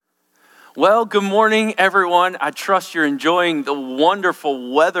Well, good morning, everyone. I trust you're enjoying the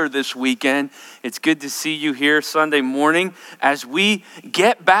wonderful weather this weekend. It's good to see you here Sunday morning as we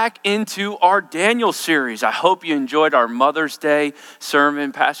get back into our Daniel series. I hope you enjoyed our Mother's Day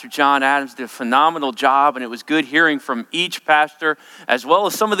sermon. Pastor John Adams did a phenomenal job, and it was good hearing from each pastor as well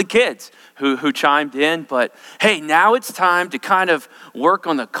as some of the kids who chimed in. But hey, now it's time to kind of work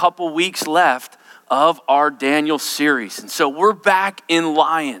on the couple weeks left of our Daniel series. And so we're back in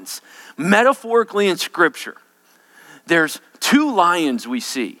lions. Metaphorically in Scripture, there's two lions we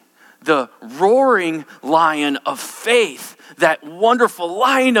see. The roaring lion of faith, that wonderful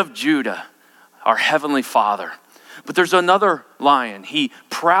Lion of Judah, our Heavenly Father. But there's another lion. He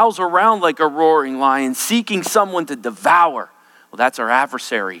prowls around like a roaring lion, seeking someone to devour. Well, that's our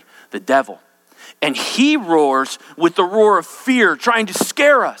adversary, the devil. And he roars with the roar of fear, trying to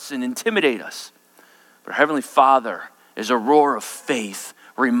scare us and intimidate us. But our Heavenly Father is a roar of faith,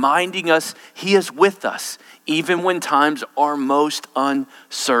 reminding us he is with us, even when times are most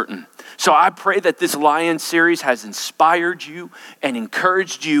uncertain. So I pray that this Lion series has inspired you and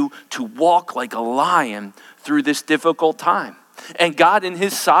encouraged you to walk like a lion through this difficult time. And God, in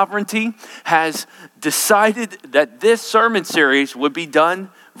his sovereignty, has decided that this sermon series would be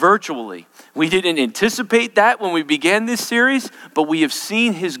done virtually. We didn't anticipate that when we began this series, but we have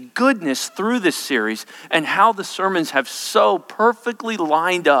seen his goodness through this series and how the sermons have so perfectly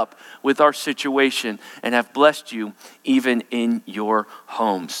lined up with our situation and have blessed you even in your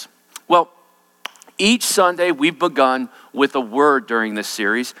homes. Well, each Sunday we've begun with a word during this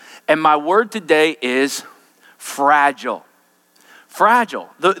series, and my word today is fragile. Fragile.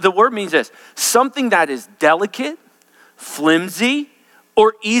 The word means this: something that is delicate, flimsy,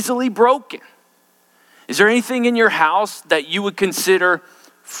 or easily broken. Is there anything in your house that you would consider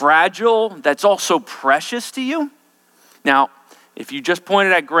fragile that's also precious to you? Now, if you just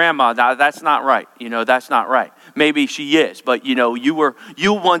pointed at grandma, now that's not right. That's not right. Maybe she is, but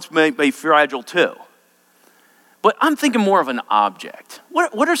you once may be fragile too. But I'm thinking more of an object.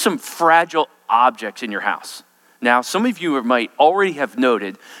 What are some fragile objects in your house? Now, some of you might already have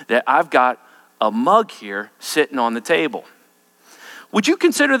noted that I've got a mug here sitting on the table. Would you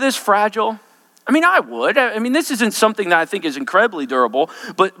consider this fragile? I mean, I would. This isn't something that I think is incredibly durable,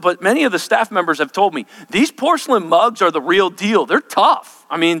 but many of the staff members have told me, these porcelain mugs are the real deal. They're tough.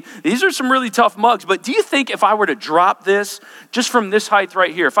 These are some really tough mugs, but do you think if I were to drop this just from this height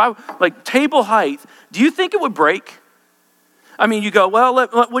right here, if I, like table height, do you think it would break? You go, well,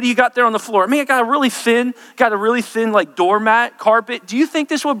 what do you got there on the floor? I got a really thin like doormat, carpet. Do you think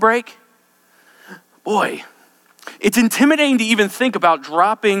this would break? Boy, it's intimidating to even think about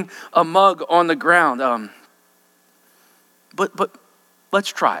dropping a mug on the ground. But let's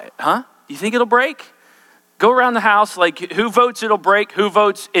try it, huh? You think it'll break? Go around the house, like who votes it'll break, who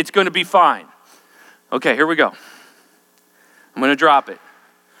votes it's going to be fine. Okay, here we go. I'm going to drop it.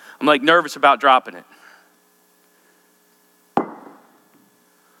 I'm like nervous about dropping it.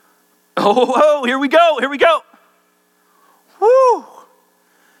 Oh, here we go. Woo!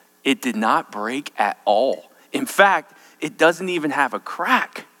 It did not break at all. In fact, it doesn't even have a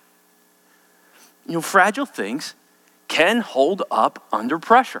crack. Fragile things can hold up under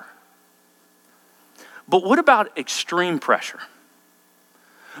pressure. But what about extreme pressure?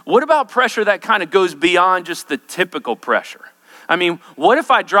 What about pressure that kind of goes beyond just the typical pressure? What if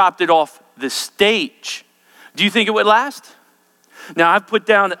I dropped it off the stage? Do you think it would last? Now, I've put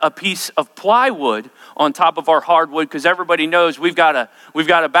down a piece of plywood on top of our hardwood because everybody knows we've got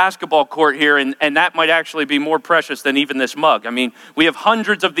a basketball court here, and that might actually be more precious than even this mug. We have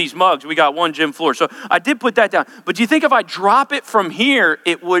hundreds of these mugs. We got one gym floor. So I did put that down. But do you think if I drop it from here,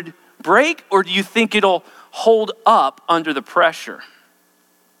 it would break? Or do you think it'll hold up under the pressure?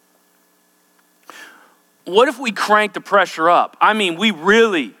 What if we crank the pressure up? We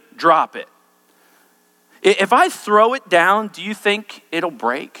really drop it. If I throw it down, do you think it'll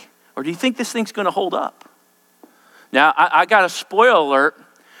break? Or do you think this thing's going to hold up? Now, I got a spoiler alert.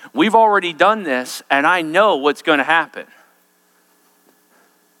 We've already done this, and I know what's going to happen.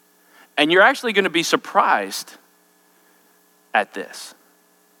 And you're actually going to be surprised at this.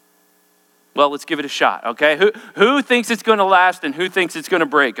 Well, let's give it a shot, okay? Who thinks it's going to last and who thinks it's going to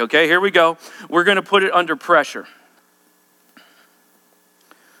break? Okay, here we go. We're going to put it under pressure.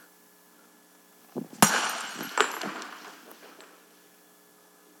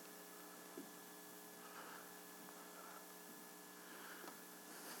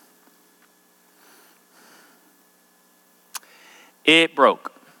 It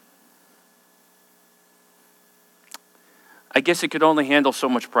broke. I guess it could only handle so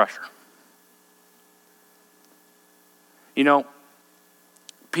much pressure.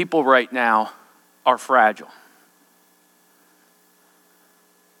 people right now are fragile.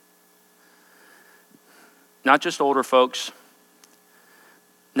 Not just older folks,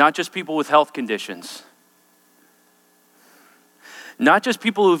 not just people with health conditions, not just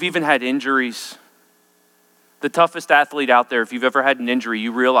people who've even had injuries. The toughest athlete out there, if you've ever had an injury,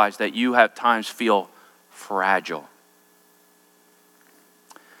 you realize that you at times feel fragile.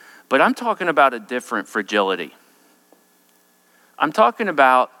 But I'm talking about a different fragility. I'm talking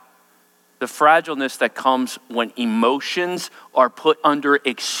about the fragileness that comes when emotions are put under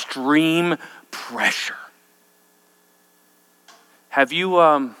extreme pressure. Have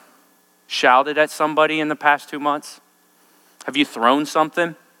you shouted at somebody in the past 2 months? Have you thrown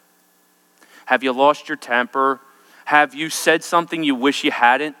something? Have you lost your temper? Have you said something you wish you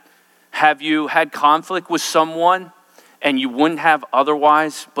hadn't? Have you had conflict with someone and you wouldn't have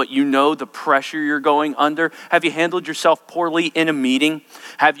otherwise, but you know the pressure you're going under? Have you handled yourself poorly in a meeting?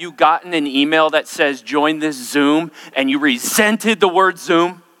 Have you gotten an email that says, join this Zoom, and you resented the word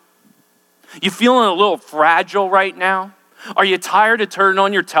Zoom? You feeling a little fragile right now? Are you tired of turning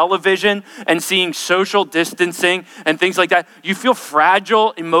on your television and seeing social distancing and things like that? You feel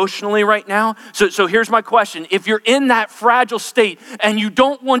fragile emotionally right now? So here's my question. If you're in that fragile state and you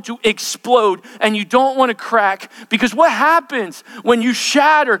don't want to explode and you don't want to crack, because what happens when you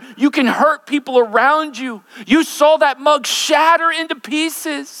shatter? You can hurt people around you. You saw that mug shatter into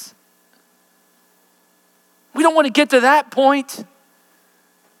pieces. We don't want to get to that point.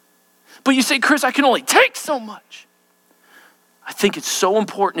 But you say, Chris, I can only take so much. I think it's so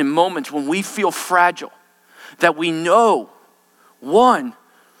important in moments when we feel fragile that we know, one,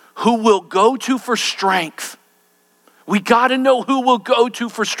 who we'll go to for strength. We got to know who we'll go to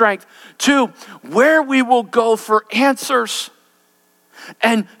for strength. Two, where we will go for answers.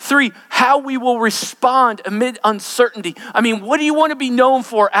 And three, how we will respond amid uncertainty. I mean, what do you want to be known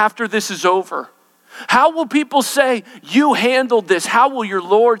for after this is over? How will people say, you handled this? How will your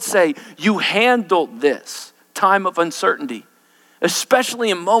Lord say, you handled this time of uncertainty?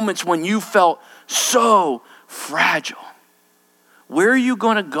 Especially in moments when you felt so fragile. Where are you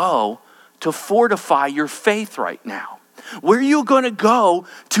going to go to fortify your faith right now? Where are you going to go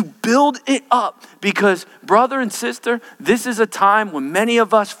to build it up? Because brother and sister, this is a time when many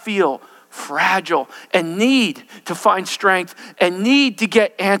of us feel fragile and need to find strength and need to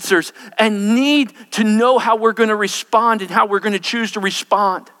get answers and need to know how we're going to respond and how we're going to choose to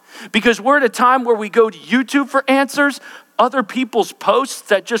respond. Because we're at a time where we go to YouTube for answers, other people's posts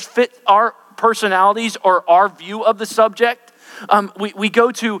that just fit our personalities or our view of the subject. We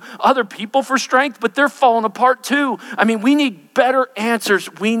go to other people for strength, but they're falling apart too. I mean, we need better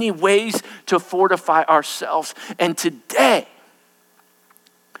answers. We need ways to fortify ourselves. And today,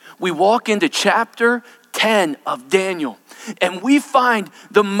 we walk into chapter 10 of Daniel, and we find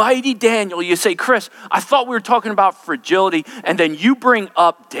the mighty Daniel. You say, Chris, I thought we were talking about fragility, and then you bring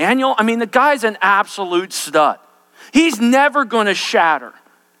up Daniel. I mean, the guy's an absolute stud. He's never going to shatter.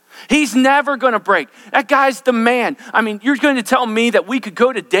 He's never going to break. That guy's the man. I mean, you're going to tell me that we could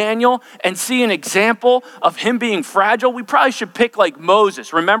go to Daniel and see an example of him being fragile? We probably should pick like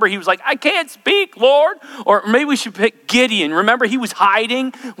Moses. Remember, he was like, I can't speak, Lord. Or maybe we should pick Gideon. Remember, he was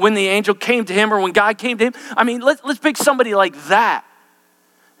hiding when the angel came to him or when God came to him. I mean, let's pick somebody like that.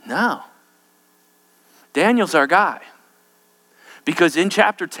 No. Daniel's our guy. Because in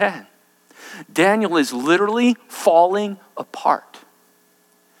chapter 10, Daniel is literally falling apart.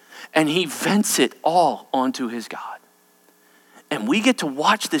 And he vents it all onto his God. And we get to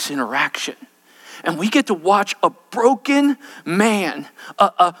watch this interaction. And we get to watch a broken man,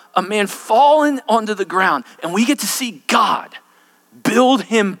 a man fallen onto the ground. And we get to see God build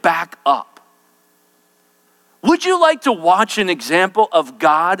him back up. Would you like to watch an example of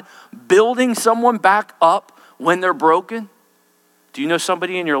God building someone back up when they're broken? Do you know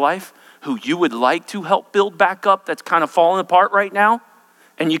somebody in your life who you would like to help build back up that's kind of falling apart right now?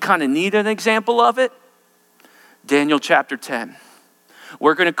 And you kind of need an example of it? Daniel chapter 10.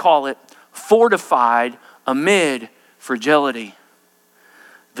 We're going to call it Fortified Amid Fragility.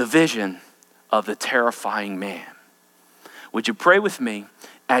 The vision of the terrifying man. Would you pray with me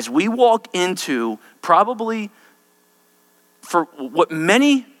as we walk into probably, for what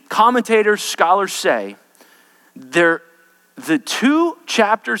many commentators, scholars say, they're the two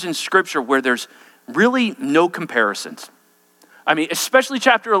chapters in Scripture where there's really no comparisons. I mean, especially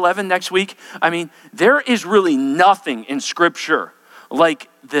chapter 11 next week. I mean, there is really nothing in Scripture like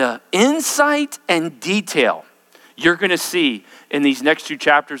the insight and detail you're going to see in these next two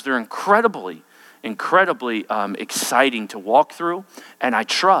chapters. They're incredibly exciting to walk through. And I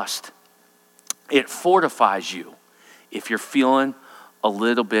trust it fortifies you if you're feeling a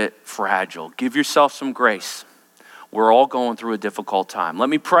little bit fragile. Give yourself some grace. We're all going through a difficult time. Let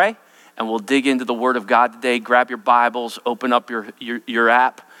me pray, and we'll dig into the Word of God today. Grab your Bibles, open up your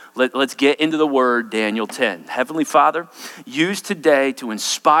app. Let's get into the Word, Daniel 10. Heavenly Father, use today to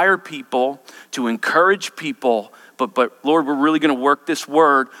inspire people, to encourage people, but Lord, we're really going to work this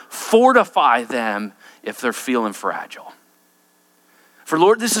Word, fortify them if they're feeling fragile. For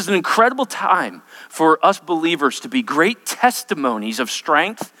Lord, this is an incredible time for us believers to be great testimonies of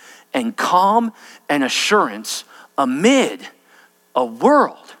strength and calm and assurance amid a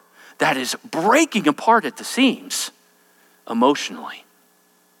world that is breaking apart at the seams emotionally.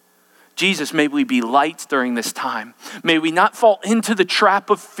 Jesus, may we be lights during this time. May we not fall into the trap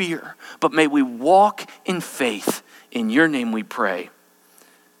of fear, but may we walk in faith. In your name we pray.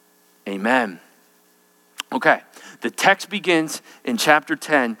 Amen. Okay, the text begins in chapter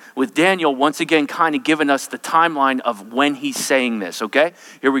 10 with Daniel once again kind of giving us the timeline of when he's saying this, okay?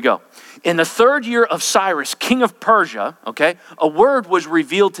 Here we go. In the 3rd year of Cyrus, king of Persia, okay, a word was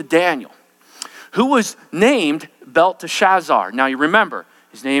revealed to Daniel, who was named Belteshazzar. Now you remember,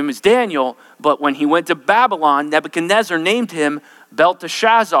 his name is Daniel, but when he went to Babylon, Nebuchadnezzar named him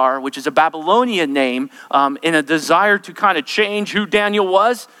Belteshazzar, which is a Babylonian name, in a desire to kind of change who Daniel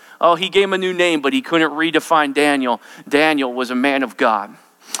was. Oh, he gave him a new name, but he couldn't redefine Daniel. Daniel was a man of God.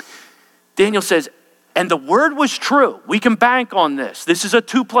 Daniel says, and the word was true. We can bank on this. This is a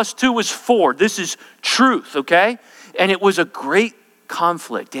 2 + 2 is 4. This is truth, okay? And it was a great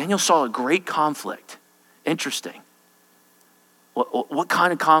conflict. Daniel saw a great conflict. Interesting. What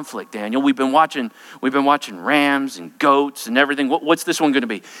kind of conflict, Daniel? We've been watching rams and goats and everything. What's this one going to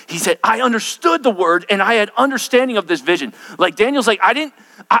be? He said, I understood the word and I had understanding of this vision. Like Daniel's like,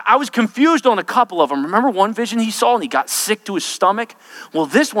 I was confused on a couple of them. Remember one vision he saw and he got sick to his stomach? Well,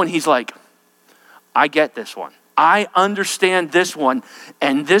 this one, he's like, I get this one. I understand this one.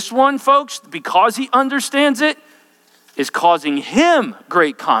 And this one, folks, because he understands it, is causing him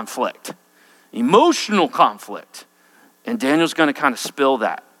great conflict, emotional conflict. And Daniel's going to kind of spill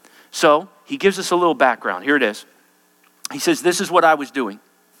that. So he gives us a little background. Here it is. He says, this is what I was doing.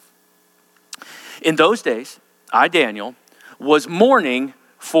 In those days, I, Daniel, was mourning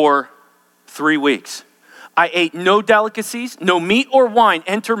for 3 weeks. I ate no delicacies, no meat or wine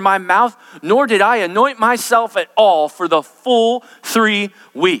entered my mouth, nor did I anoint myself at all for the full 3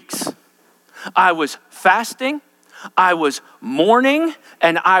 weeks. I was fasting, I was mourning,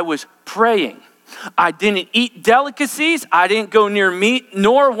 and I was praying. I didn't eat delicacies. I didn't go near meat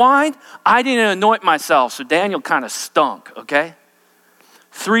nor wine. I didn't anoint myself. So Daniel kind of stunk, okay?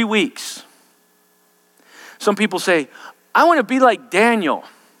 3 weeks. Some people say, I want to be like Daniel.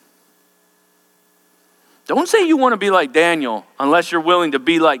 Don't say you want to be like Daniel unless you're willing to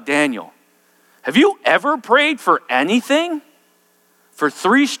be like Daniel. Have you ever prayed for anything for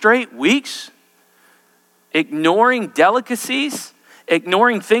 3 straight weeks? Ignoring delicacies?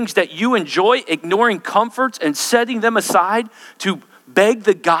 Ignoring things that you enjoy, ignoring comforts and setting them aside to beg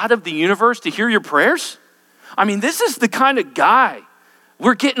the God of the universe to hear your prayers? I mean, this is the kind of guy.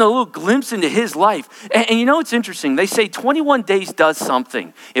 We're getting a little glimpse into his life. And you know, it's interesting. They say 21 days does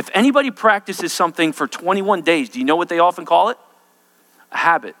something. If anybody practices something for 21 days, do you know what they often call it? A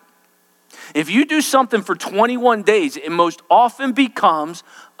habit. If you do something for 21 days, it most often becomes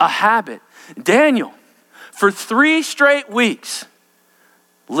a habit. Daniel, for 3 straight weeks,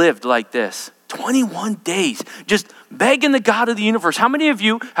 lived like this. 21 days, just begging the God of the universe. How many of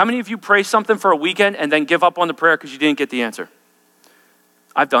you pray something for a weekend and then give up on the prayer because you didn't get the answer?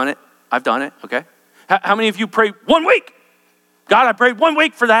 I've done it, okay? How many of you pray 1 week? God, I prayed 1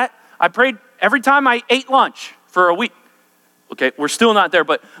 week for that. I prayed every time I ate lunch for a week. Okay, we're still not there,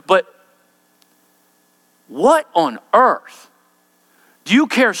 but what on earth do you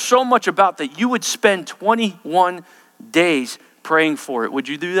care so much about that you would spend 21 days praying for it? Would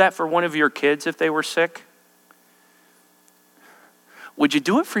you do that for one of your kids if they were sick? Would you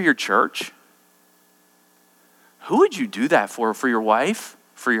do it for your church? Who would you do that for? For your wife?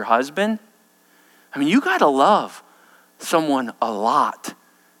 For your husband? I mean, you got to love someone a lot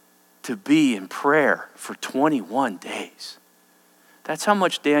to be in prayer for 21 days. That's how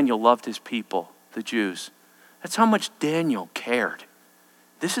much Daniel loved his people, the Jews. That's how much Daniel cared.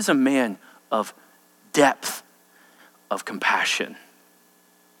 This is a man of depth, of compassion.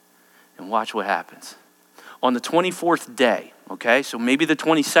 And watch what happens. On the 24th day, okay, so maybe the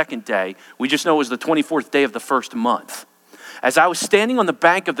 22nd day, we just know it was the 24th day of the first month. as I was standing on the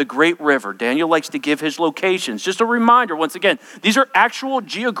bank of the great river. Daniel likes to give his locations. Just a reminder, once again, these are actual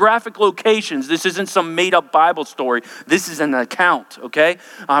geographic locations. This isn't some made-up Bible story. This is an account, okay?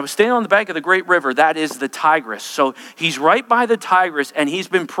 I was standing on the bank of the great river. That is the Tigris. So he's right by the Tigris, and he's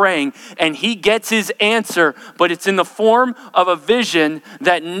been praying, and he gets his answer, but it's in the form of a vision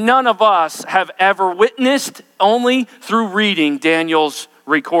that none of us have ever witnessed, only through reading Daniel's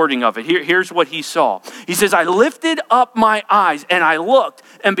recording of it. Here's what he saw. He says, I lifted up my eyes and I looked,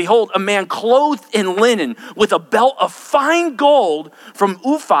 and behold, a man clothed in linen with a belt of fine gold from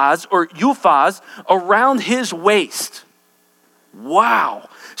Uphaz around his waist. Wow.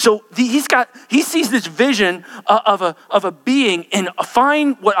 So he sees this vision of a being in a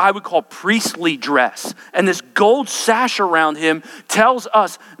fine, what I would call priestly dress. And this gold sash around him tells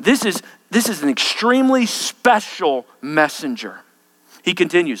us this is an extremely special messenger. He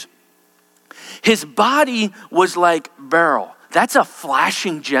continues, his body was like beryl. That's a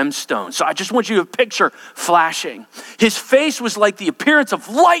flashing gemstone. So I just want you to picture flashing. His face was like the appearance of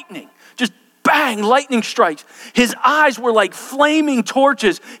lightning. Just bang, lightning strikes. His eyes were like flaming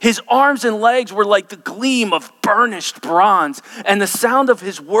torches. His arms and legs were like the gleam of burnished bronze. And the sound of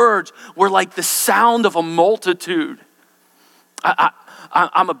his words were like the sound of a multitude.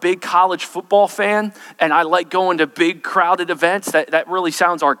 I'm a big college football fan, and I like going to big crowded events. That really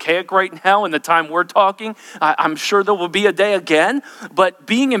sounds archaic right now in the time we're talking. I'm sure there will be a day again, but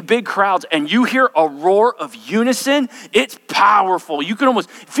being in big crowds and you hear a roar of unison, it's powerful. You can almost,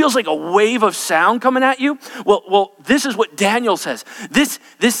 it feels like a wave of sound coming at you. Well, this is what Daniel says. This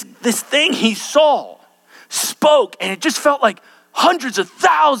thing he saw spoke, and it just felt like hundreds of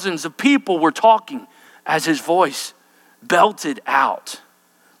thousands of people were talking as his voice belted out.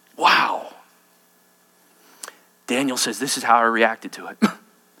 Wow. Daniel says, this is how I reacted to it.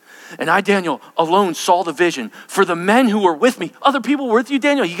 And I, Daniel, alone saw the vision. For the men who were with me, other people were with you,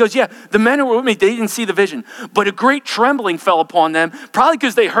 Daniel? He goes, yeah, the men who were with me, they didn't see the vision. But a great trembling fell upon them, probably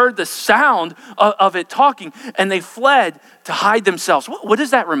because they heard the sound of it talking, and they fled to hide themselves. What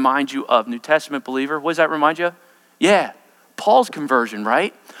does that remind you of, New Testament believer? What does that remind you of? Yeah, Paul's conversion,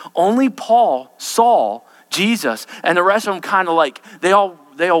 right? Only Paul saw Jesus, and the rest of them kind of like, they all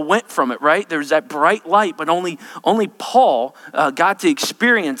went from it, right? There's that bright light, but only Paul got to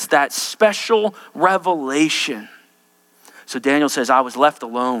experience that special revelation. So Daniel says, I was left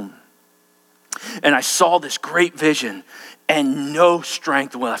alone, and I saw this great vision, and no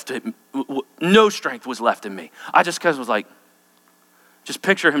strength was left in me. I just was like, just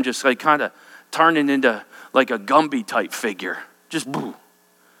picture him just like kind of turning into like a Gumby type figure, just boo.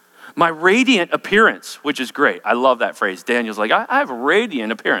 My radiant appearance, which is great. I love that phrase. Daniel's like, I have a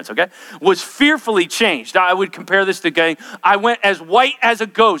radiant appearance, okay? Was fearfully changed. I would compare this to going, I went as white as a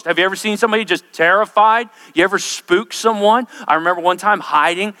ghost. Have you ever seen somebody just terrified? You ever spook someone? I remember one time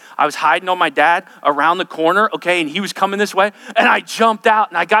hiding. I was hiding on my dad around the corner, okay? And he was coming this way. And I jumped out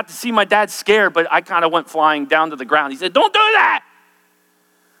and I got to see my dad scared, but I kind of went flying down to the ground. He said, don't do that.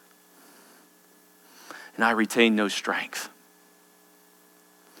 And I retained no strength.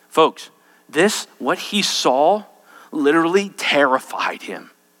 Folks, what he saw literally terrified him.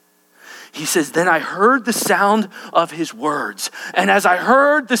 He says, then I heard the sound of his words. And as I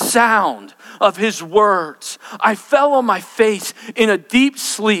heard the sound of his words, I fell on my face in a deep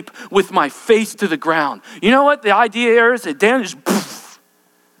sleep with my face to the ground. You know what the idea here is? That Dan just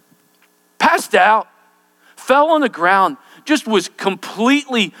passed out, fell on the ground, just was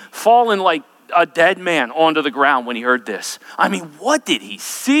completely fallen like a dead man onto the ground when he heard this. I mean, what did he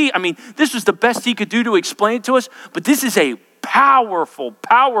see? I mean, this was the best he could do to explain it to us, but this is a powerful,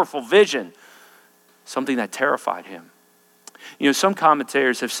 powerful vision, something that terrified him. You know, some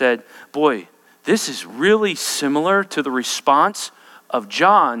commentators have said, boy, this is really similar to the response of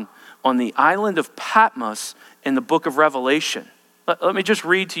John on the island of Patmos in the book of Revelation. Let me just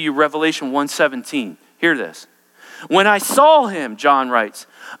read to you Revelation 1:17. Hear this. When I saw him, John writes,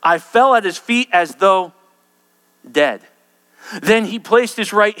 I fell at his feet as though dead. Then he placed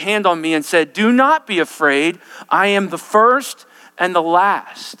his right hand on me and said, do not be afraid. I am the first and the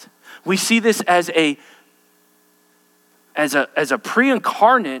last. We see this as a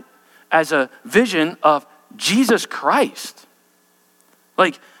pre-incarnate, as a vision of Jesus Christ.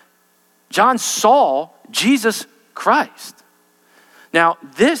 Like, John saw Jesus Christ. Now,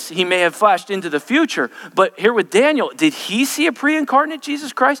 this he may have flashed into the future, but here with Daniel, did he see a pre-incarnate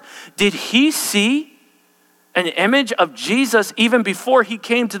Jesus Christ? Did he see an image of Jesus even before he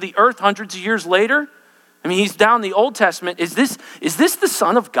came to the earth hundreds of years later? I mean, he's down in the Old Testament. Is this the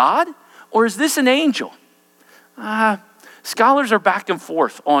Son of God, or is this an angel? Scholars are back and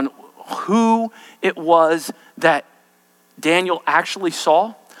forth on who it was that Daniel actually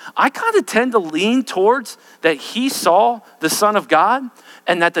saw, I kind of tend to lean towards that he saw the Son of God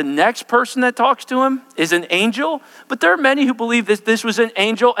and that the next person that talks to him is an angel. But there are many who believe that this was an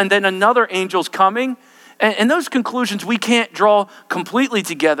angel and then another angel's coming. And those conclusions we can't draw completely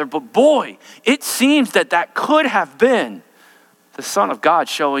together. But boy, it seems that that could have been the Son of God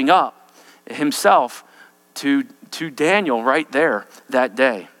showing up himself to Daniel right there that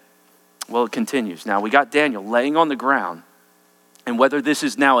day. Well, it continues. Now, we got Daniel laying on the ground. And whether this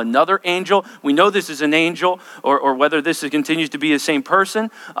is now another angel, we know this is an angel, or whether this continues to be the same person,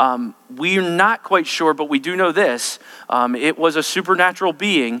 we're not quite sure, but we do know this. It was a supernatural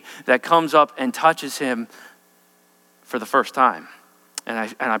being that comes up and touches him for the first time.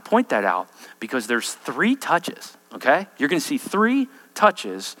 And I point that out because there's 3 touches, okay? You're going to see 3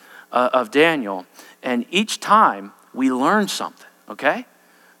 touches of Daniel, and each time we learn something, okay?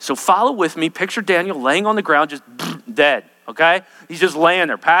 So follow with me. Picture Daniel laying on the ground, just dead. Okay? He's just laying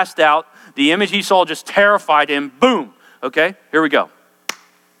there, passed out. The image he saw just terrified him. Boom. Okay? Here we go.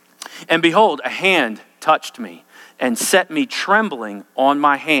 And behold, a hand touched me and set me trembling on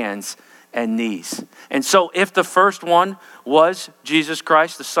my hands and knees. And so if the first one was Jesus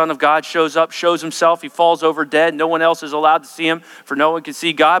Christ, the Son of God, shows up, shows himself, he falls over dead. No one else is allowed to see him, for no one can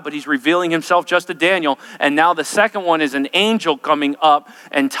see God, but he's revealing himself just to Daniel. And now the second one is an angel coming up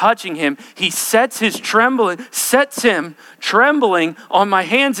and touching him. He sets him trembling on my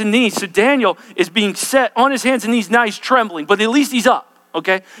hands and knees. So Daniel is being set on his hands and knees. Now he's trembling, but at least he's up,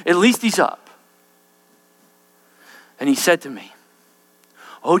 okay? At least he's up. And he said to me,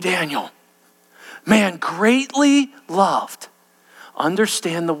 "Oh, Daniel, man greatly loved,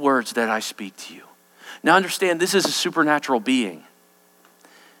 understand the words that I speak to you." Now understand, this is a supernatural being.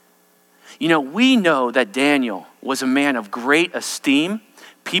 You know, we know that Daniel was a man of great esteem.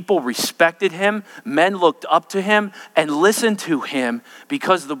 People respected him. Men looked up to him and listened to him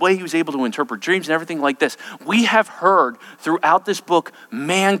because of the way he was able to interpret dreams and everything like this. We have heard throughout this book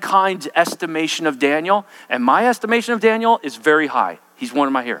mankind's estimation of Daniel, and my estimation of Daniel is very high. He's one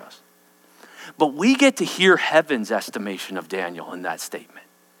of my heroes. But we get to hear heaven's estimation of Daniel in that statement.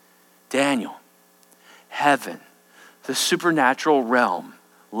 Daniel, heaven, the supernatural realm,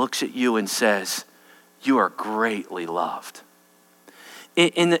 looks at you and says, you are greatly loved.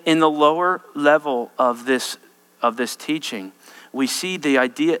 In the lower level of this teaching, we see the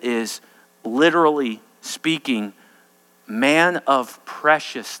idea is, literally speaking, man of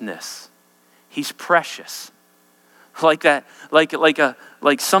preciousness. He's precious. Like that,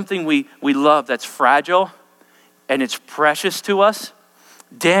 like something we love that's fragile and it's precious to us.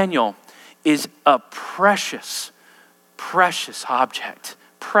 Daniel is a precious object,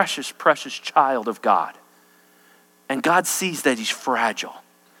 precious child of God. And God sees that he's fragile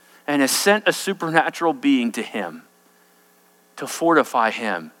and has sent a supernatural being to him to fortify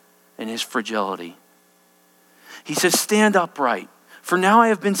him in his fragility. He says, "Stand upright, for now I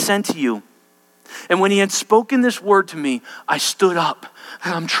have been sent to you." And when he had spoken this word to me, I stood up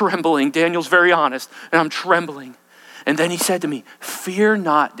and I'm trembling. Daniel's very honest, and I'm trembling. And then he said to me, "Fear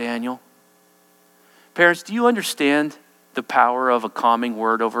not, Daniel." Parents, do you understand the power of a calming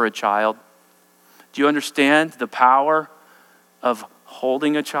word over a child? Do you understand the power of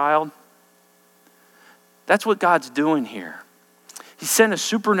holding a child? That's what God's doing here. He sent a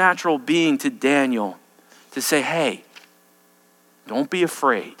supernatural being to Daniel to say, hey, don't be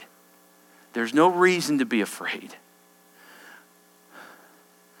afraid. There's no reason to be afraid.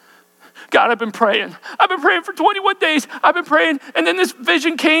 God, I've been praying. I've been praying for 21 days. I've been praying, and then this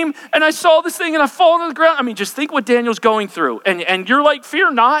vision came, and I saw this thing, and I fall on the ground. I mean, just think what Daniel's going through. And you're like, fear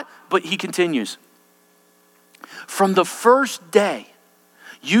not, but he continues. From the first day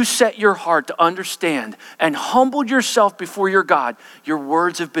you set your heart to understand and humbled yourself before your God, your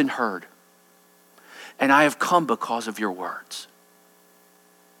words have been heard. And I have come because of your words.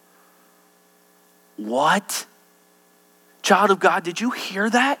 What? Child of God, did you hear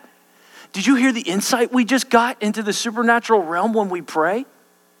that? Did you hear the insight we just got into the supernatural realm when we pray?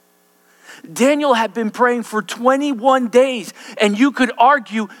 Daniel had been praying for 21 days, and you could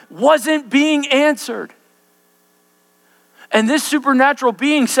argue wasn't being answered. And this supernatural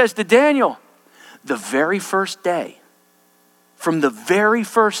being says to Daniel, the very first day, from the very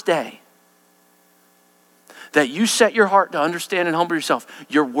first day that you set your heart to understand and humble yourself,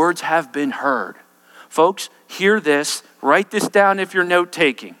 your words have been heard. Folks, hear this. Write this down if you're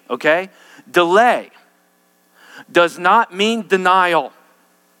note-taking, okay? Delay does not mean denial.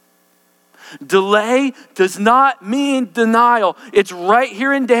 Delay does not mean denial. It's right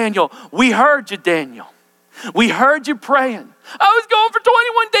here in Daniel. We heard you, Daniel. We heard you praying. I was going for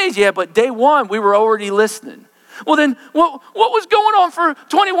 21 days. Yeah, but day one, we were already listening. Well, then what was going on for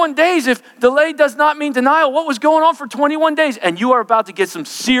 21 days? If delay does not mean denial, what was going on for 21 days? And you are about to get some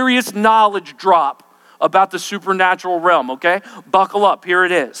serious knowledge drop about the supernatural realm, okay? Buckle up, here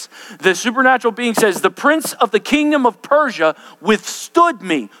it is. The supernatural being says, the prince of the kingdom of Persia withstood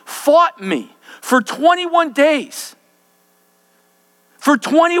me, fought me for 21 days. For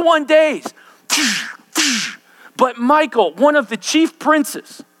 21 days. But Michael, one of the chief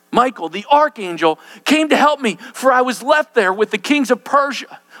princes, Michael, the archangel, came to help me, for I was left there with the kings of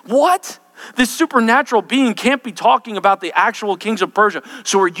Persia. What? This supernatural being can't be talking about the actual kings of Persia.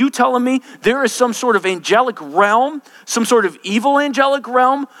 So are you telling me there is some sort of angelic realm, some sort of evil angelic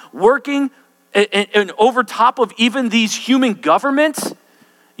realm working and over top of even these human governments?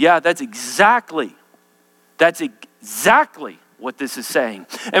 Yeah, that's exactly what this is saying.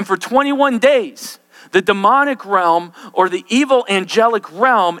 And for 21 days, the demonic realm or the evil angelic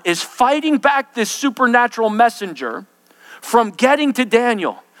realm is fighting back this supernatural messenger from getting to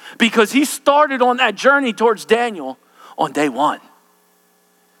Daniel, because he started on that journey towards Daniel on day 1.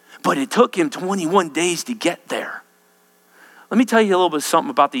 But it took him 21 days to get there. Let me tell you a little bit something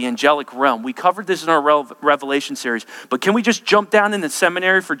about the angelic realm. We covered this in our Revelation series, but can we just jump down in the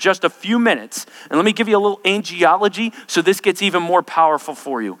seminary for just a few minutes? And let me give you a little angelology so this gets even more powerful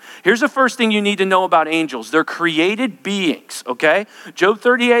for you. Here's the first thing you need to know about angels. They're created beings, okay? Job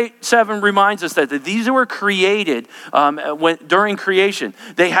 38:7 reminds us that these were created during creation.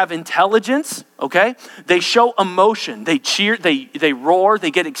 They have intelligence, okay? They show emotion. They cheer, they roar,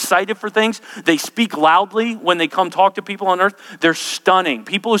 they get excited for things. They speak loudly when they come talk to people on earth. They're stunning.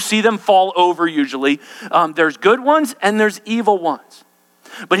 People who see them fall over usually. There's good ones and there's evil ones.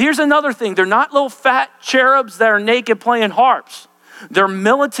 But here's another thing. They're not little fat cherubs that are naked playing harps. They're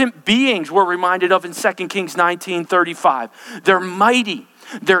militant beings we're reminded of in 2 Kings 19:35. They're mighty.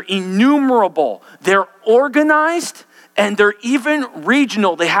 They're innumerable. They're organized. And they're even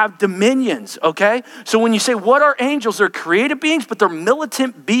regional. They have dominions, okay? So when you say, what are angels? They're created beings, but they're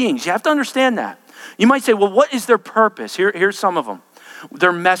militant beings. You have to understand that. You might say, well, what is their purpose? Here's some of them.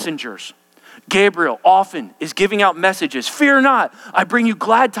 They're messengers. Gabriel often is giving out messages. Fear not, I bring you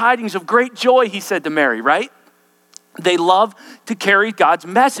glad tidings of great joy, he said to Mary, right? They love to carry God's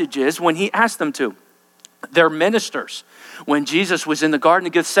messages when he asked them to. They're ministers. When Jesus was in the Garden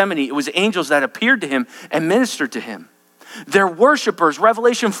of Gethsemane, it was angels that appeared to him and ministered to him. They're worshipers.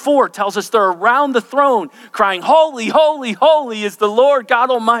 Revelation 4 tells us they're around the throne crying, holy, holy, holy is the Lord God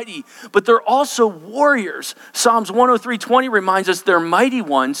Almighty. But they're also warriors. Psalms 103:20 reminds us they're mighty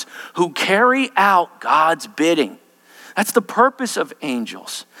ones who carry out God's bidding. That's the purpose of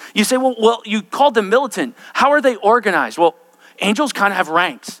angels. You say, well, you called them militant. How are they organized? Well, angels kind of have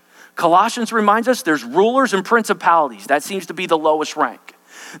ranks. Colossians reminds us there's rulers and principalities. That seems to be the lowest rank.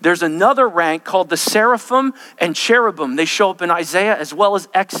 There's another rank called the seraphim and cherubim. They show up in Isaiah as well as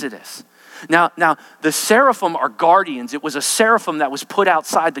Exodus. Now, the seraphim are guardians. It was a seraphim that was put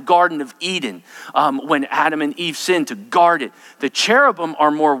outside the Garden of Eden when Adam and Eve sinned to guard it. The cherubim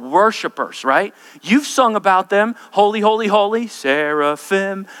are more worshipers, right? You've sung about them. Holy, holy, holy,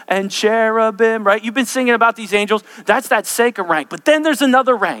 seraphim and cherubim, right? You've been singing about these angels. That's that second rank. But then there's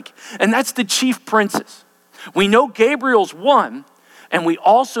another rank, and that's the chief princes. We know Gabriel's one, and we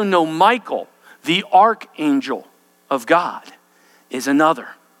also know Michael, the archangel of God, is another.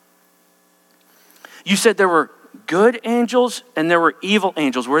 You said there were good angels and there were evil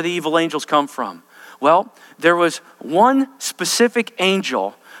angels. Where do the evil angels come from? Well, there was one specific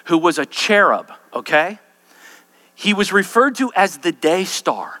angel who was a cherub, okay? He was referred to as the day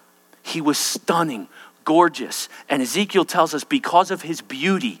star. He was stunning, gorgeous. And Ezekiel tells us because of his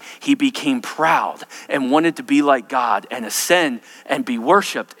beauty, he became proud and wanted to be like God and ascend and be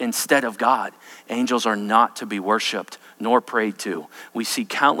worshiped instead of God. Angels are not to be worshiped nor prayed to. We see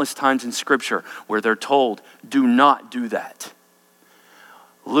countless times in Scripture where they're told, do not do that.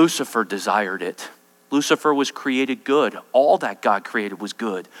 Lucifer desired it. Lucifer was created good. All that God created was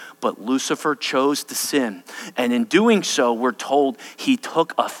good. But Lucifer chose to sin. And in doing so, we're told he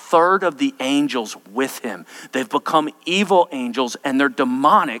took a third of the angels with him. They've become evil angels and they're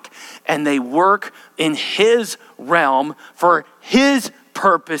demonic. And they work in his realm for his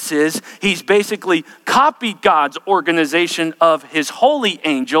purposes. He's basically copied God's organization of his holy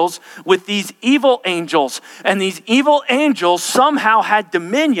angels with these evil angels. And these evil angels somehow had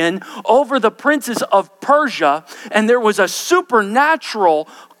dominion over the princes of Persia. And there was a supernatural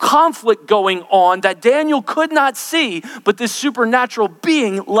conflict going on that Daniel could not see, but this supernatural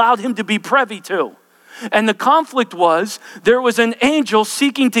being allowed him to be privy to. And the conflict was there was an angel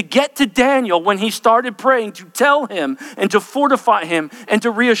seeking to get to Daniel when he started praying to tell him and to fortify him and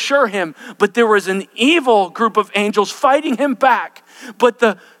to reassure him. But there was an evil group of angels fighting him back. But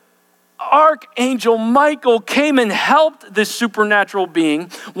the Archangel Michael came and helped this supernatural being,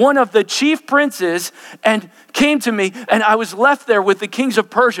 one of the chief princes, and came to me, and I was left there with the kings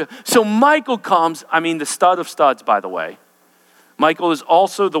of Persia. So Michael comes, the stud of studs, by the way. Michael is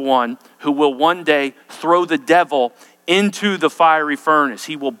also the one who will one day throw the devil into the fiery furnace.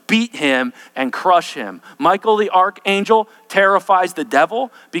 He will beat him and crush him. Michael the archangel terrifies the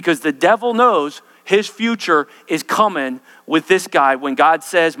devil because the devil knows his future is coming with this guy when God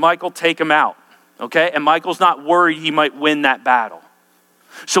says, Michael, take him out, okay? And Michael's not worried he might win that battle.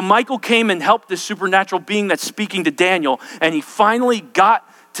 So Michael came and helped this supernatural being that's speaking to Daniel, and he finally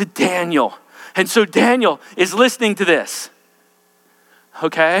got to Daniel. And so Daniel is listening to this.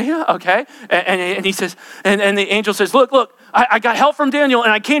 Okay. And he says, and the angel says, look, I got help from Daniel,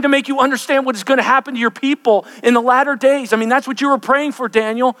 and I came to make you understand what is going to happen to your people in the latter days. That's what you were praying for,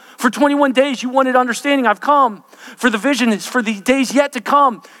 Daniel. For 21 days, you wanted understanding. I've come. For the vision, it's for the days yet to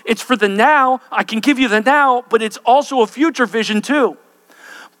come. It's for the now. I can give you the now, but it's also a future vision too.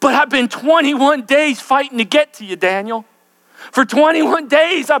 But I've been 21 days fighting to get to you, Daniel. For 21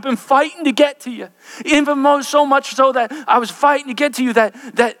 days, I've been fighting to get to you. Even so much so that I was fighting to get to you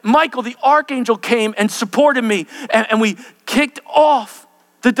that Michael, the archangel, came and supported me. And we kicked off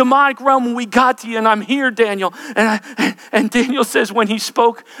the demonic realm when we got to you. And I'm here, Daniel. And Daniel says when he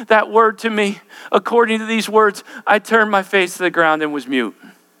spoke that word to me, according to these words, I turned my face to the ground and was mute.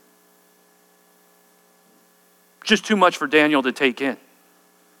 Just too much for Daniel to take in.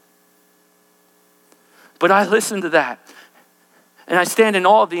 But I listened to that. And I stand in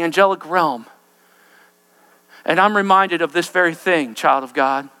awe of the angelic realm. And I'm reminded of this very thing, child of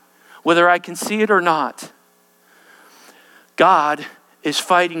God. Whether I can see it or not, God is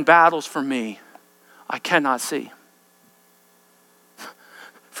fighting battles for me I cannot see.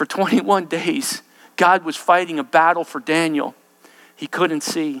 For 21 days, God was fighting a battle for Daniel he couldn't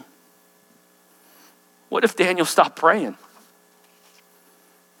see. What if Daniel stopped praying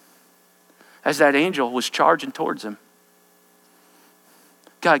as that angel was charging towards him?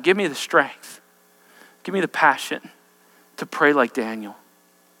 God, give me the strength. Give me the passion to pray like Daniel.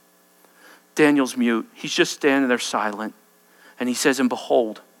 Daniel's mute. He's just standing there silent. And he says, and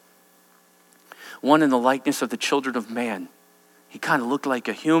behold, one in the likeness of the children of man. He kind of looked like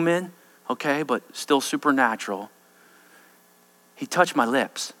a human, okay, but still supernatural. He touched my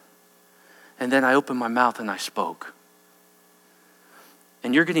lips. And then I opened my mouth and I spoke.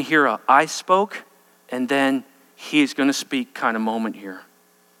 And you're going to hear I spoke, and then he is going to speak kind of moment here.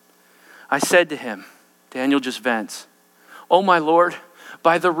 I said to him, Daniel just vents, "Oh my Lord,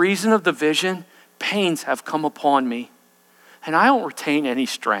 by the reason of the vision, pains have come upon me, and I don't retain any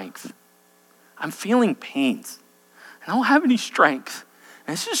strength. I'm feeling pains, and I don't have any strength,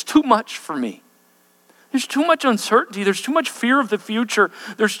 and it's just too much for me. There's too much uncertainty. There's too much fear of the future.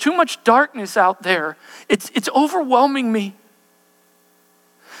 There's too much darkness out there. It's overwhelming me."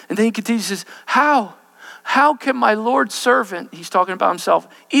 And then he continues, he says, How can my Lord's servant, he's talking about himself,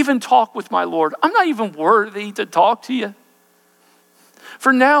 even talk with my Lord? I'm not even worthy to talk to you.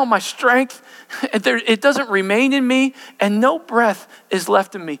 For now, my strength, it doesn't remain in me, and no breath is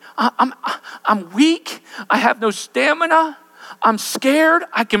left in me. I'm weak. I have no stamina. I'm scared.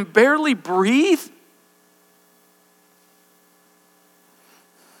 I can barely breathe.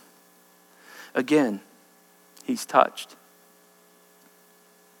 Again, he's touched.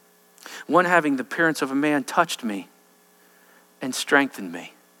 One having the appearance of a man touched me and strengthened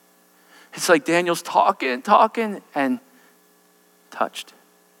me. It's like Daniel's talking, and touched.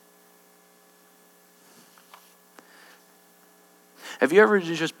 Have you ever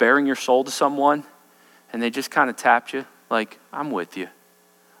just bearing your soul to someone and they just kind of tapped you? Like, I'm with you.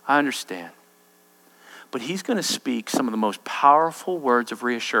 I understand. But he's going to speak some of the most powerful words of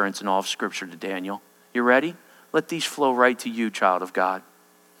reassurance in all of Scripture to Daniel. You ready? Let these flow right to you, child of God.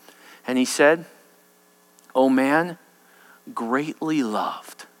 And he said, "O man, greatly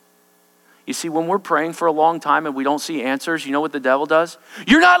loved." You see, when we're praying for a long time and we don't see answers, you know what the devil does?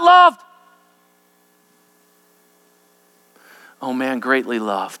 You're not loved. Oh man, greatly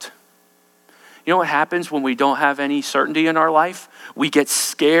loved. You know what happens when we don't have any certainty in our life? We get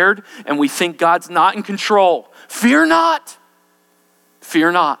scared and we think God's not in control. Fear not.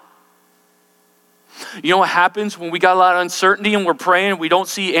 Fear not. You know what happens when we got a lot of uncertainty and we're praying and we don't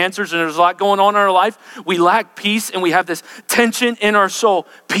see answers and there's a lot going on in our life? We lack peace and we have this tension in our soul.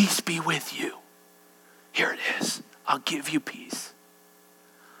 Peace be with you. Here it is. I'll give you peace.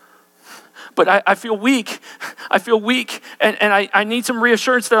 but I feel weak. I feel weak, and I need some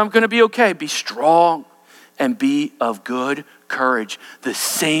reassurance that I'm going to be okay. Be strong and be of good courage. The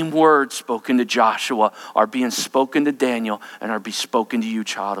same words spoken to Joshua are being spoken to Daniel and are being spoken to you,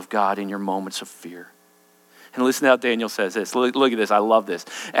 child of God, in your moments of fear. And listen to how Daniel says this. Look at this. I love this.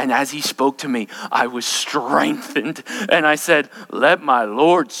 And as he spoke to me, I was strengthened. And I said, let my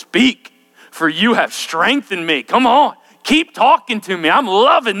Lord speak, for you have strengthened me. Come on. Keep talking to me. I'm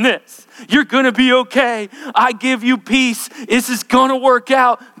loving this. You're going to be okay. I give you peace. This is going to work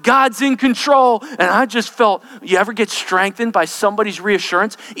out. God's in control. And I just felt, you ever get strengthened by somebody's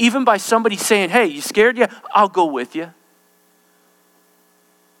reassurance? Even by somebody saying, hey, you scared? Yeah, I'll go with you.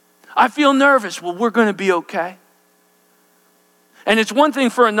 I feel nervous. Well, we're going to be okay. And it's one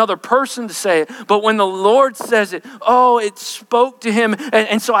thing for another person to say it, but when the Lord says it, it spoke to him.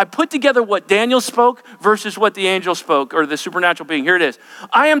 And so I put together what Daniel spoke versus what the angel spoke, or the supernatural being. Here it is.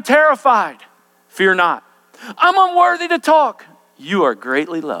 I am terrified. Fear not. I'm unworthy to talk. You are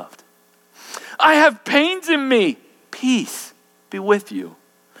greatly loved. I have pains in me. Peace be with you.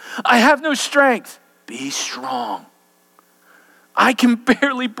 I have no strength. Be strong. I can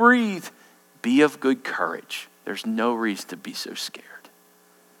barely breathe. Be of good courage. There's no reason to be so scared.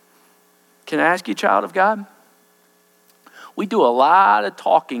 Can I ask you, child of God? We do a lot of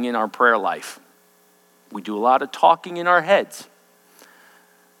talking in our prayer life. We do a lot of talking in our heads.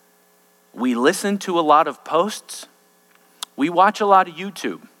 We listen to a lot of posts. We watch a lot of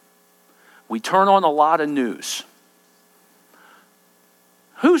YouTube. We turn on a lot of news.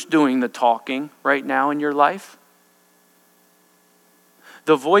 Who's doing the talking right now in your life?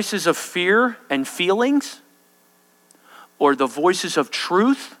 The voices of fear and feelings, or the voices of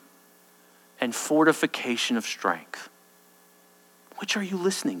truth and fortification of strength? Which are you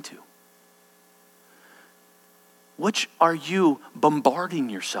listening to? Which are you bombarding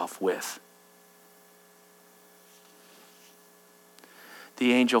yourself with?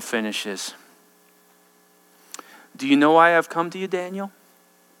 The angel finishes. Do you know why I've come to you, Daniel?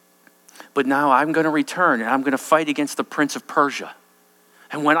 But now I'm going to return and I'm going to fight against the prince of Persia.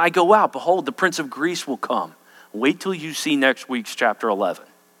 And when I go out, behold, the prince of Greece will come. Wait till you see next week's chapter 11.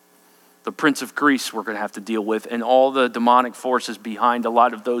 The prince of Greece we're going to have to deal with, and all the demonic forces behind a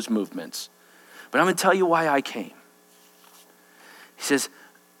lot of those movements. But I'm going to tell you why I came. He says,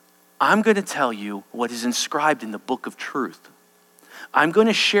 I'm going to tell you what is inscribed in the book of truth. I'm going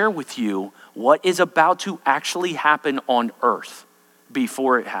to share with you what is about to actually happen on earth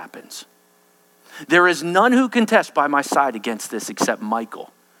before it happens. There is none who can test by my side against this except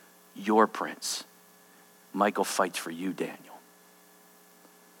Michael, your prince. Michael fights for you, Daniel.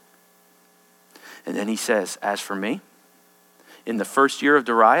 And then he says, as for me, in the first year of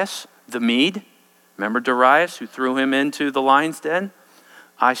Darius, the Mede, remember Darius who threw him into the lion's den?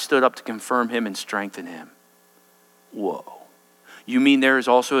 I stood up to confirm him and strengthen him. Whoa. You mean there is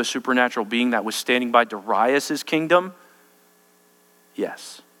also a supernatural being that was standing by Darius' kingdom?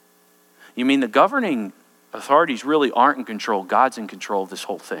 Yes. You mean the governing authorities really aren't in control? God's in control of this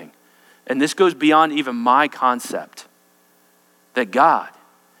whole thing. And this goes beyond even my concept that God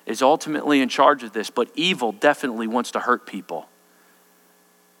is ultimately in charge of this, but evil definitely wants to hurt people.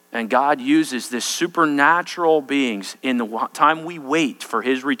 And God uses this supernatural beings in the time we wait for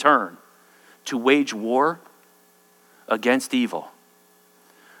his return to wage war against evil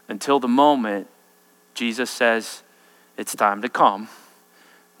until the moment Jesus says it's time to come.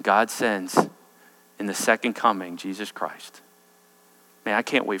 God sends in the second coming Jesus Christ. Man, I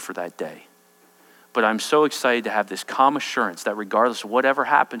can't wait for that day. But I'm so excited to have this calm assurance that regardless of whatever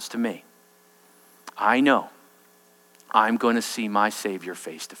happens to me, I know I'm going to see my Savior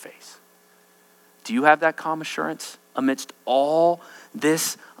face to face. Do you have that calm assurance amidst all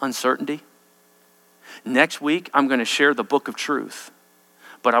this uncertainty? Next week, I'm going to share the book of truth.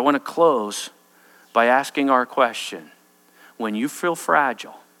 But I want to close by asking our question. When you feel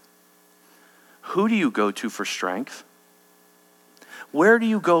fragile, who do you go to for strength? Where do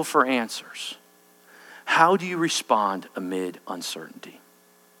you go for answers? How do you respond amid uncertainty?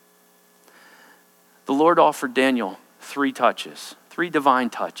 The Lord offered Daniel 3 touches, 3 divine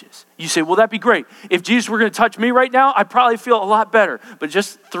touches. You say, well, that'd be great. If Jesus were going to touch me right now, I'd probably feel a lot better. But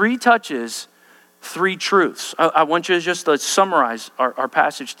just 3 touches, 3 truths. I want you to just summarize our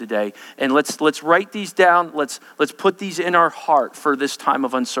passage today, and let's write these down. Let's put these in our heart for this time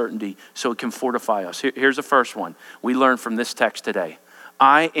of uncertainty so it can fortify us. Here's the first one we learned from this text today.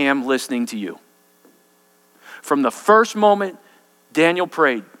 I am listening to you. From the first moment Daniel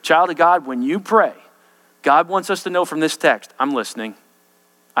prayed, child of God, when you pray, God wants us to know from this text, I'm listening.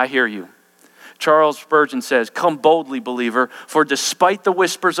 I hear you. Charles Spurgeon says, "Come boldly, believer, for despite the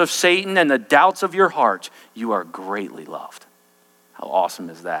whispers of Satan and the doubts of your heart, you are greatly loved." How awesome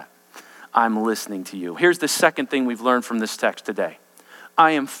is that? I'm listening to you. Here's the second thing we've learned from this text today.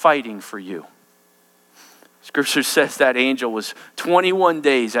 I am fighting for you. Scripture says that angel was 21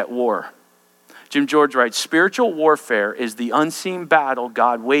 days at war. Jim George writes, spiritual warfare is the unseen battle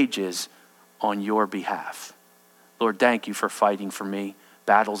God wages on your behalf. Lord, thank you for fighting for me,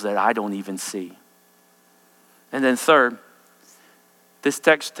 battles that I don't even see. And then third, this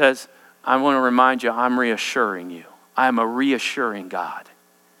text says, I want to remind you, I'm reassuring you. I'm a reassuring God.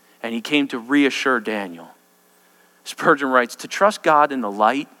 And he came to reassure Daniel. Spurgeon writes, to trust God in the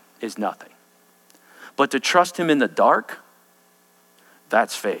light is nothing. But to trust him in the dark,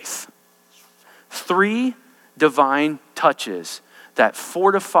 that's faith. 3 divine touches that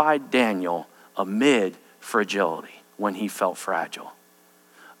fortified Daniel amid fragility when he felt fragile.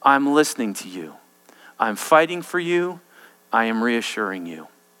 I'm listening to you. I'm fighting for you. I am reassuring you.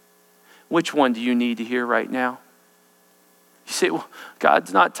 Which one do you need to hear right now? You say, well,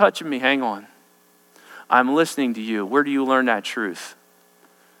 God's not touching me. Hang on. I'm listening to you. Where do you learn that truth?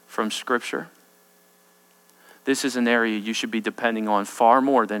 From Scripture. This is an area you should be depending on far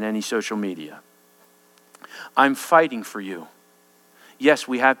more than any social media. I'm fighting for you. Yes,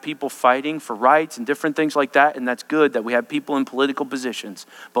 we have people fighting for rights and different things like that, and that's good that we have people in political positions.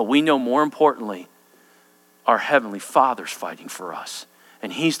 But we know more importantly, our Heavenly Father's fighting for us,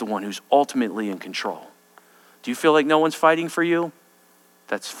 and he's the one who's ultimately in control. Do you feel like no one's fighting for you?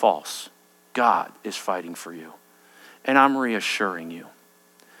 That's false. God is fighting for you, and I'm reassuring you.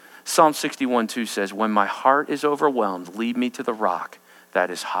 Psalm 61:2 says, when my heart is overwhelmed, lead me to the rock that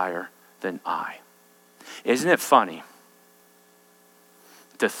is higher than I. Isn't it funny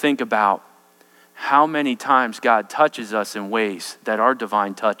to think about how many times God touches us in ways that are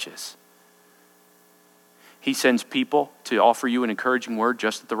divine touches? He sends people to offer you an encouraging word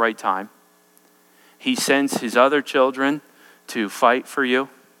just at the right time. He sends his other children to fight for you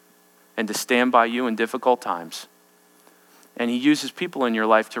and to stand by you in difficult times. And he uses people in your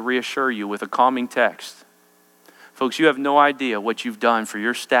life to reassure you with a calming text. Folks, you have no idea what you've done for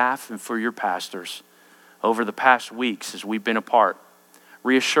your staff and for your pastors over the past weeks as we've been apart,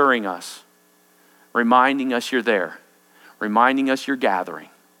 reassuring us, reminding us you're there, reminding us you're gathering,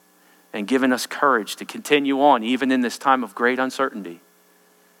 and giving us courage to continue on even in this time of great uncertainty.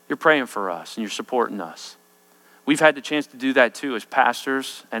 You're praying for us and you're supporting us. We've had the chance to do that too as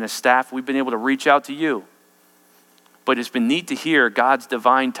pastors and as staff. We've been able to reach out to you. But it's been neat to hear God's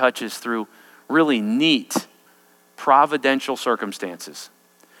divine touches through really neat, providential circumstances.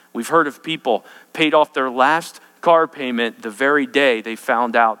 We've heard of people paid off their last car payment the very day they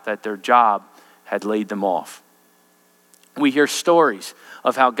found out that their job had laid them off. We hear stories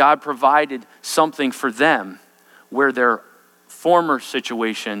of how God provided something for them where their former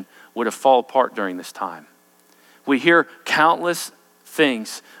situation would have fallen apart during this time. We hear countless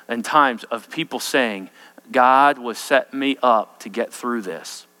things and times of people saying, God was setting me up to get through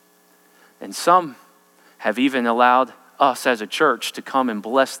this. And some have even allowed us as a church to come and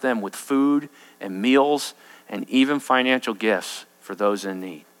bless them with food and meals and even financial gifts for those in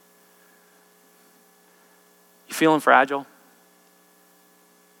need. You feeling fragile?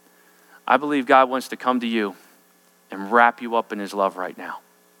 I believe God wants to come to you and wrap you up in his love right now.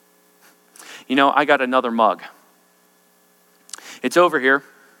 You know, I got another mug. It's over here.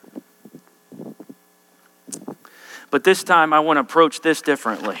 But this time I want to approach this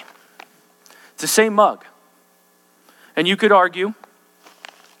differently. It's the same mug. And you could argue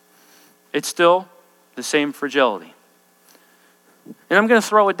it's still the same fragility. And I'm going to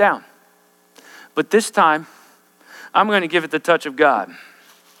throw it down. But this time, I'm going to give it the touch of God.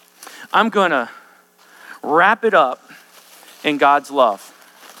 I'm going to wrap it up in God's love.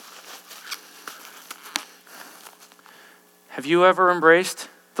 Have you ever embraced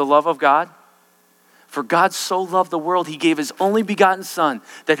the love of God? For God so loved the world, he gave his only begotten Son,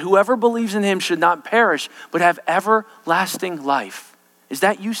 that whoever believes in him should not perish, but have everlasting life. Is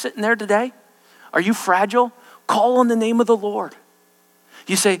that you sitting there today? Are you fragile? Call on the name of the Lord.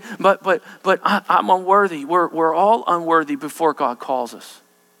 You say, but I'm unworthy. We're all unworthy before God calls us.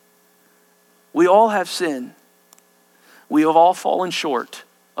 We all have sinned. We have all fallen short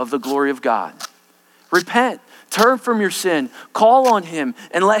of the glory of God. Repent. Turn from your sin, call on him,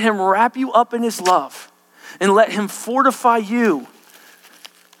 and let him wrap you up in his love. And let him fortify you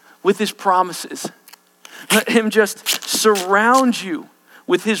with his promises. Let him just surround you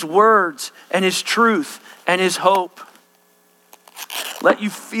with his words and his truth and his hope. Let you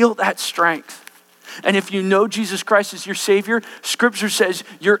feel that strength. And if you know Jesus Christ as your Savior, Scripture says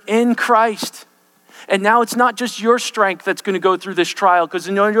you're in Christ. And now it's not just your strength that's going to go through this trial, because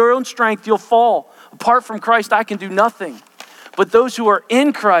in your own strength, you'll fall. Apart from Christ, I can do nothing. But those who are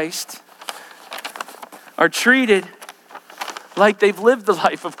in Christ are treated like they've lived the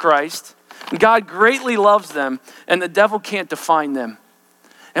life of Christ. God greatly loves them, and the devil can't define them.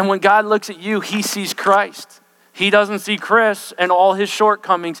 And when God looks at you, he sees Christ. He doesn't see Chris and all his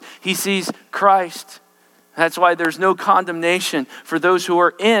shortcomings. He sees Christ. That's why there's no condemnation for those who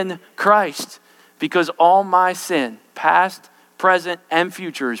are in Christ, because all my sin, past, present, and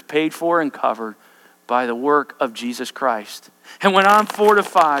future, is paid for and covered by the work of Jesus Christ. And when I'm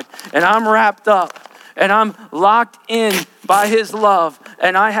fortified and I'm wrapped up and I'm locked in by his love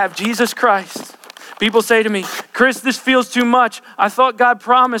and I have Jesus Christ, people say to me, Chris, this feels too much. I thought God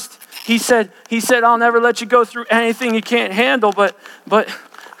promised. He said, I'll never let you go through anything you can't handle, but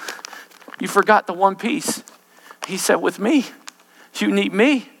you forgot the one piece. He said, with me, you need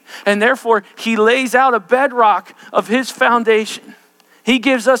me. And therefore, he lays out a bedrock of his foundation. He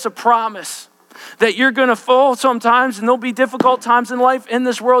gives us a promise that you're going to fall sometimes, and there'll be difficult times in life. In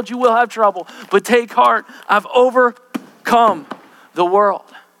this world, you will have trouble. But take heart, I've overcome the world.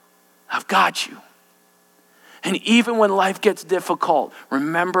 I've got you. And even when life gets difficult,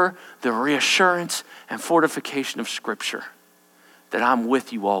 remember the reassurance and fortification of Scripture that I'm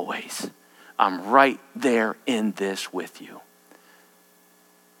with you always. I'm right there in this with you.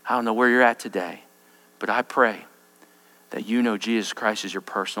 I don't know where you're at today, but I pray that you know Jesus Christ is your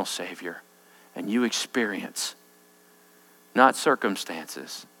personal Savior and you experience not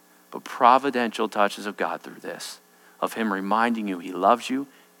circumstances, but providential touches of God through this, of him reminding you he loves you,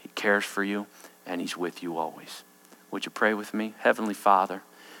 he cares for you, and he's with you always. Would you pray with me? Heavenly Father,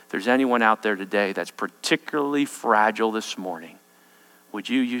 if there's anyone out there today that's particularly fragile this morning, would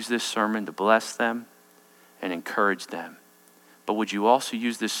you use this sermon to bless them and encourage them? But would you also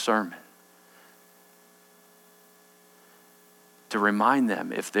use this sermon to remind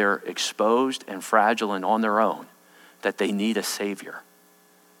them, if they're exposed and fragile and on their own, that they need a Savior?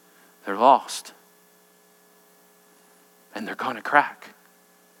 They're lost. And they're going to crack.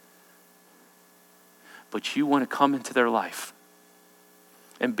 But you want to come into their life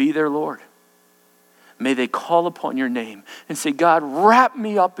and be their Lord. May they call upon your name and say, God, wrap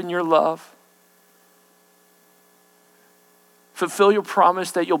me up in your love. Fulfill your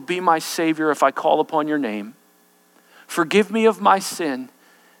promise that you'll be my Savior if I call upon your name. Forgive me of my sin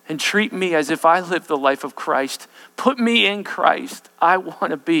and treat me as if I live the life of Christ. Put me in Christ. I want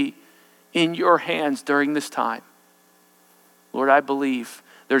to be in your hands during this time. Lord, I believe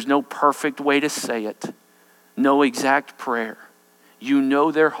there's no perfect way to say it, no exact prayer. You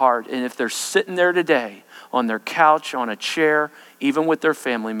know their heart, and if they're sitting there today on their couch, on a chair, even with their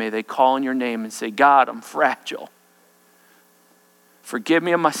family, may they call on your name and say, God, I'm fragile. Forgive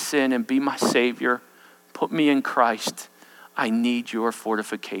me of my sin and be my Savior. Put me in Christ. I need your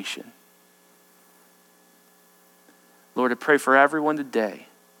fortification. Lord, I pray for everyone today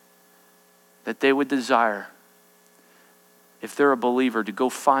that they would desire, if they're a believer, to go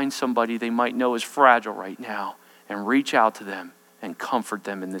find somebody they might know is fragile right now and reach out to them and comfort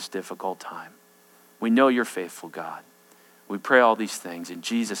them in this difficult time. We know you're faithful, God. We pray all these things in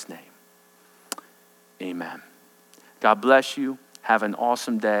Jesus' name. Amen. God bless you. Have an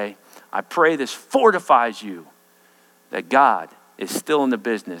awesome day. I pray this fortifies you that God is still in the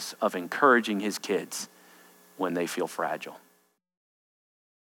business of encouraging his kids when they feel fragile.